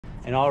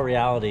in all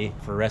reality,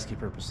 for rescue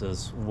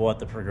purposes, what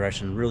the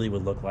progression really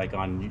would look like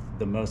on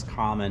the most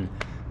common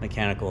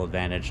mechanical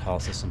advantage haul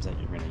systems that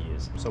you're going to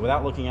use. So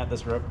without looking at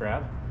this rope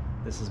grab,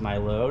 this is my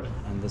load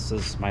and this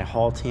is my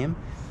haul team.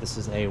 This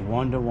is a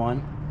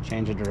 1-to-1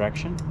 change of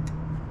direction,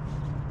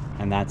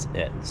 and that's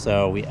it.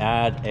 So we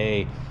add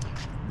a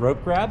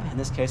rope grab, in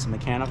this case a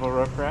mechanical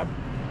rope grab,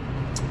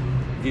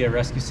 via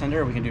rescue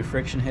sender. We can do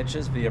friction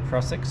hitches via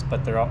prusiks,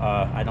 but they're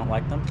I don't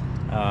like them.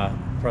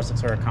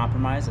 Prusiks are a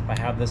compromise. If I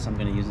have this, I'm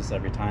going to use this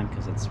every time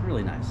because it's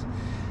really nice.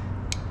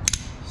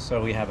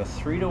 So we have a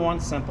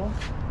 3-to-1 simple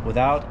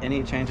without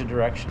any change of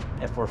direction.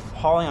 If we're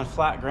hauling on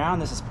flat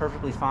ground, this is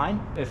perfectly fine.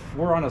 If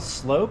we're on a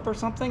slope or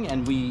something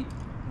and we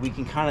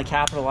can kind of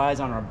capitalize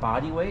on our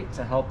body weight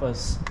to help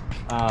us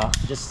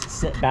just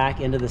sit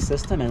back into the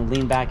system and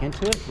lean back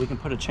into it, we can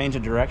put a change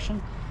of direction.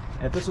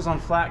 And if this was on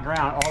flat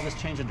ground, all this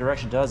change of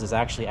direction does is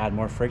actually add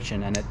more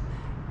friction, and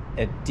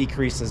it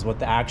decreases what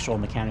the actual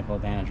mechanical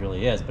advantage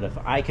really is. But if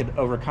I could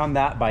overcome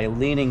that by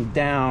leaning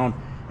down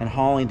and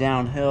hauling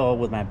downhill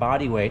with my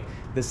body weight,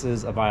 this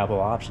is a viable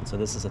option. So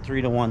this is a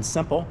 3-to-1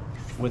 simple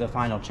with a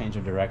final change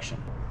of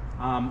direction.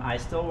 I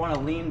still want to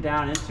lean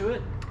down into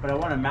it, but I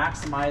want to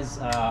maximize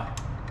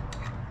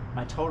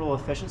my total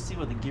efficiency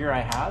with the gear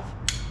I have.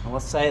 And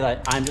let's say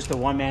that I'm just a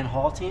one-man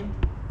haul team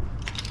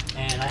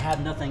and I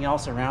have nothing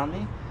else around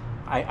me.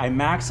 I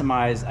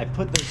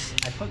put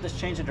this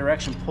change of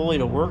direction pulley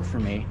to work for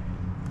me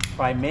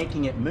by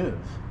making it move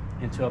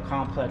into a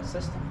complex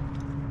system.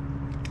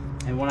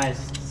 And when I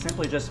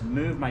simply just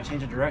move my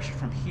change of direction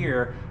from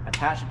here,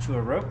 attach it to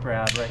a rope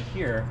grab right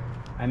here,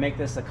 I make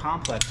this a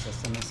complex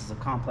system. This is a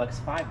complex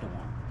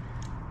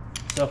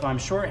 5-to-1. So if I'm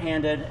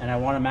short-handed and I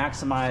want to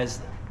maximize,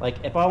 like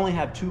if I only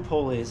have 2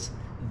 pulleys,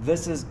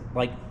 this is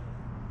like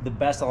the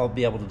best I'll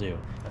be able to do.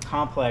 A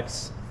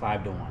complex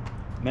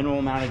 5-to-1. Minimal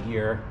amount of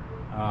gear.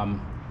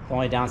 The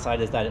only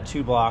downside is that it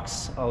 2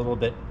 blocks a little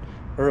bit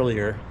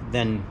earlier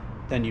than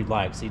you'd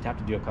like, so you'd have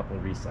to do a couple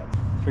of resets.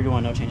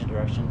 3-to-1, no change of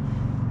direction.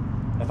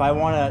 If I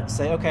want to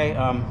say, okay,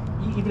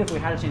 even if we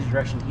had a change of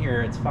direction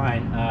here, it's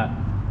fine.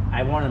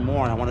 I wanted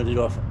more, and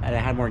I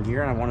had more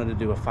gear, and I wanted to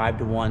do a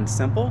 5-to-1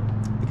 simple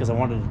because I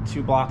wanted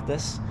to 2-block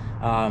this,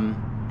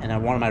 and I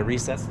wanted my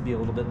resets to be a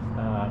little bit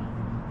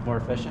more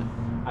efficient.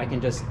 I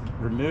can just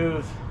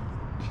remove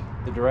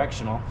the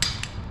directional,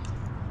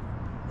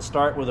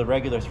 start with a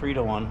regular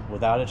 3-to-1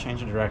 without a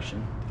change of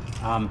direction,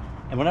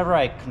 and whenever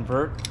I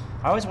convert,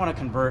 I always want to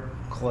convert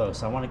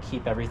close. I want to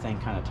keep everything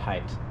kind of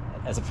tight,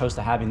 as opposed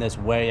to having this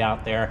way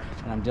out there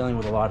and I'm dealing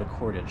with a lot of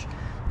cordage.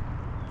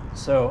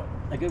 So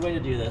a good way to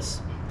do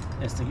this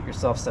is to get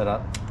yourself set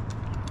up.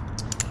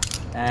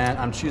 And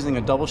I'm choosing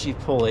a double sheave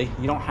pulley.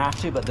 You don't have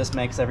to, but this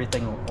makes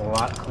everything a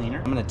lot cleaner.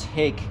 I'm going to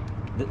take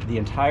the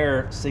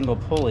entire single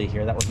pulley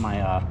here. That was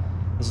my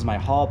this is my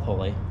haul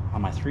pulley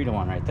on my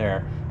 3-to-1 right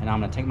there. And I'm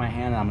going to take my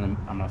hand and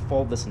I'm going to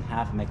fold this in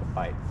half and make a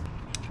bite.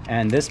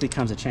 And this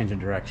becomes a change in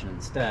direction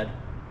instead.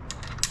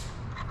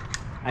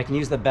 I can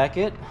use the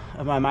Beckett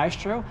of my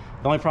Maestro.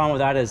 The only problem with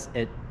that is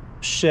it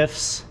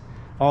shifts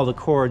all the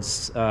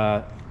cords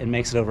and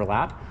makes it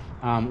overlap,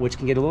 which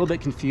can get a little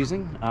bit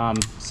confusing.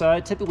 So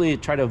I typically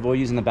try to avoid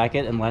using the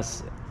Beckett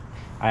unless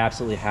I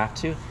absolutely have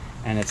to,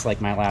 and it's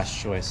like my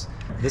last choice.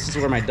 This is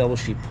where my double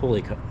sheave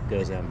pulley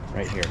goes in,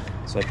 right here.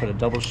 So I put a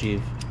double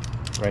sheave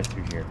right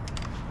through here.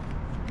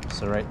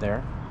 So right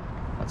there,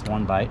 that's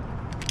 1 bite,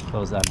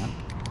 close that in.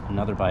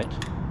 Another bite,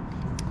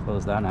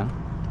 close that in.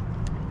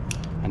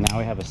 And now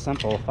we have a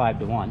simple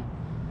 5-to-1.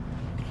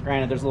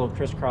 Granted, there's a little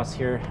crisscross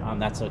here.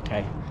 That's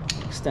okay.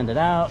 Extend it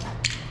out.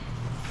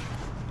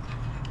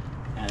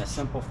 And a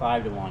simple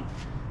 5-to-1.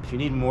 If you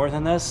need more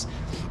than this,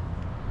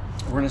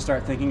 we're going to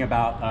start thinking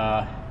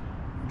about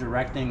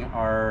directing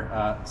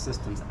our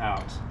systems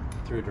out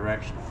through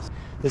directionals.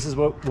 This is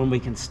when we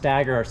can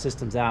stagger our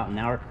systems out, and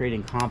now we're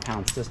creating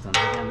compound systems.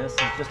 Again, this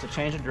is just a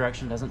change of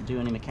direction, doesn't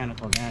do any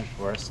mechanical advantage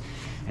for us.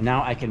 And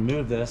now I can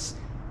move this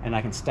and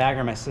I can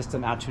stagger my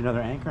system out to another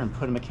anchor and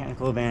put a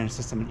mechanical advantage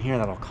system in here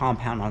that'll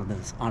compound onto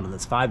this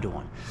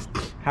 5-to-1.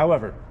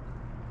 However,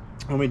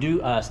 when we do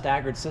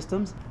staggered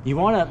systems, you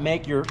want to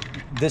make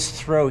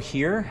this throw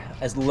here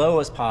as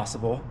low as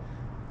possible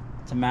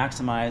to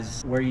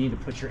maximize where you need to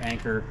put your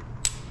anchor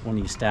when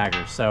you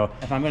stagger. So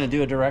if I'm going to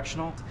do a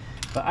directional,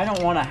 but I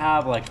don't want to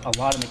have like a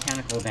lot of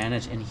mechanical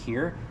advantage in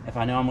here if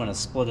I know I'm going to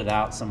split it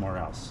out somewhere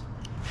else.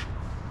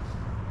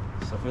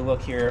 So if we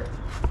look here,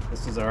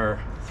 this is our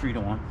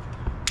 3-to-1.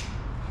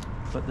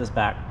 Put this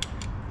back.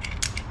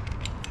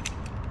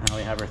 Now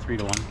we have our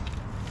 3-to-1.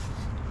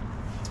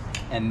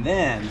 And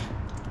then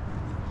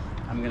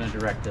I'm going to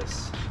direct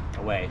this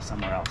away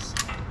somewhere else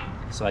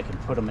so I can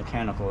put a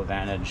mechanical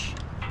advantage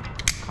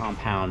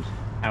compound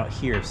out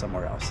here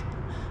somewhere else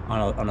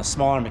on a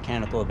smaller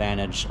mechanical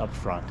advantage up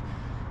front.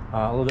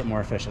 A little bit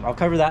more efficient. I'll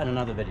cover that in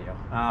another video.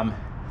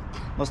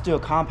 Let's do a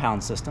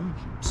compound system.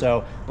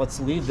 So let's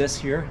leave this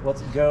here.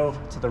 Let's go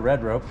to the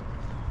red rope.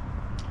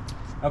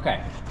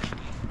 Okay.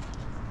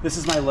 This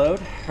is my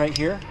load right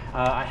here.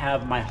 I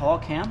have my haul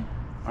cam,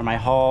 or my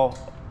haul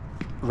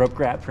rope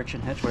grab, friction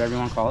hitch, whatever you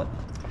want to call it.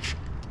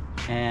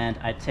 and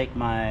I take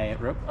my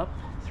rope up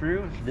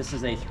through. This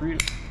is a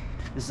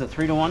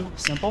 3-to-1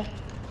 simple.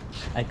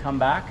 I come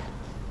back,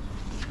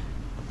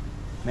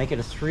 make it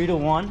a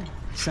 3-to-1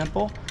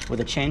 simple with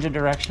a change of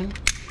direction.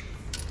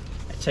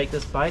 I take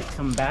this bite,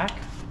 come back,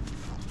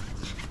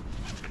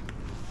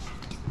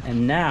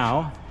 and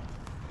now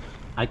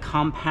I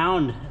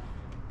compound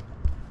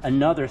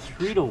another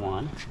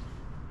 3-to-1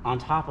 on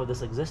top of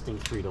this existing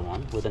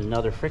 3-to-1 with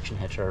another friction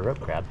hitch or a rope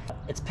grab.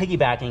 It's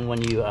piggybacking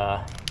when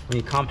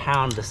you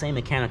compound the same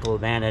mechanical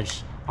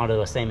advantage onto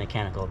the same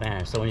mechanical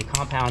advantage. So when you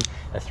compound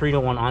a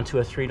 3-to-1 onto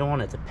a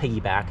 3-to-1, it's a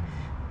piggyback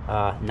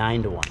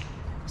 9-to-1.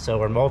 So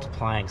we're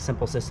multiplying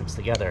simple systems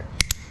together.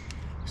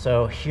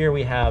 So here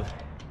we have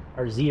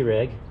our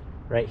Z-rig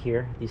right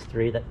here, these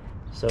three.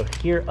 So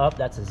here up,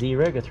 that's a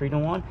Z-rig, a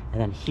 3-to-1,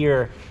 and then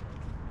here,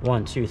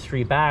 1, 2,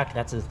 3 back,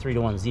 that's a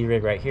 3-to-1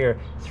 Z-rig right here.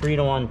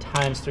 3-to-1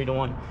 times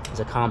 3-to-1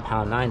 is a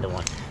compound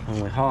 9-to-1. And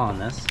when we haul on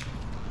this,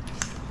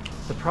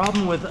 the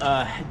problem with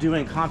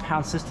doing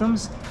compound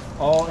systems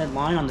all in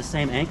line on the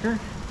same anchor,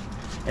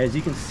 as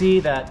you can see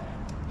that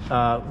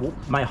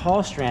my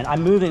haul strand,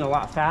 I'm moving a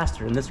lot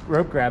faster, and this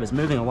rope grab is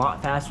moving a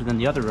lot faster than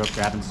the other rope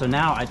grab. And so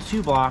now I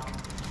 2-block,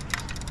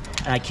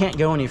 and I can't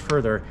go any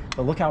further,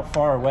 but look how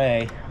far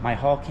away my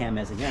haul cam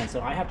is again.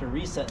 So I have to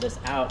reset this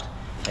out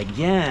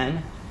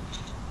again.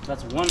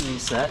 That's one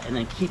reset, and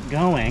then keep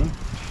going.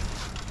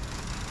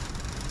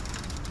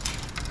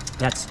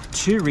 That's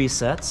 2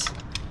 resets.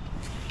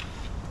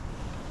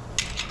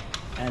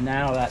 And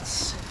now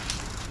that's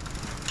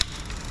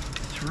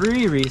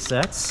 3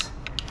 resets.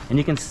 And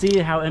you can see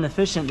how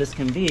inefficient this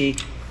can be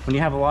when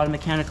you have a lot of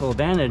mechanical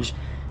advantage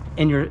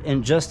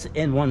just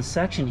in one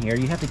section here.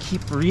 You have to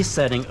keep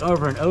resetting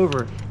over and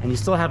over, and you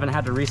still haven't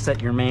had to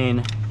reset your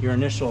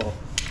initial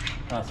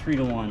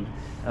 3-to-1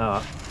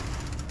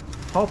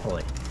 haul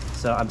pulley.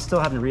 So I'm still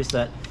having to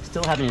reset,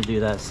 still having to do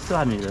this, still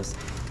having to do this.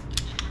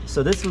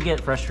 So this can get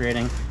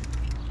frustrating.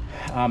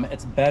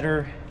 It's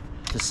better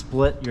to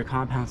split your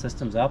compound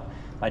systems up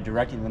by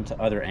directing them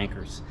to other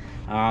anchors.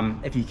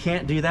 If you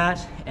can't do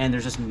that, and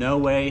there's just no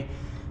way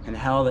in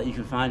hell that you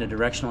can find a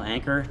directional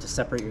anchor to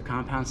separate your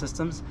compound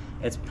systems,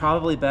 it's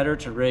probably better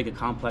to rig a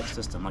complex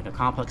system, like a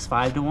complex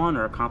 5-to-1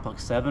 or a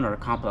complex 7 or a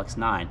complex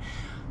 9.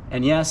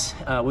 And yes,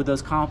 with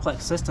those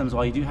complex systems,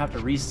 while you do have to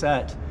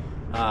reset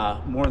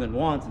more than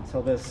once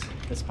until this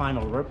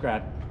final rope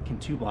grab can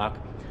 2-block,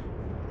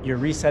 you're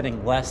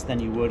resetting less than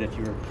you would if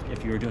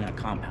you were doing a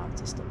compound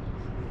system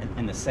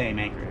in the same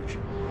anchorage.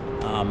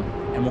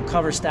 And we'll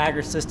cover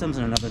staggered systems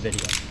in another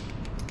video.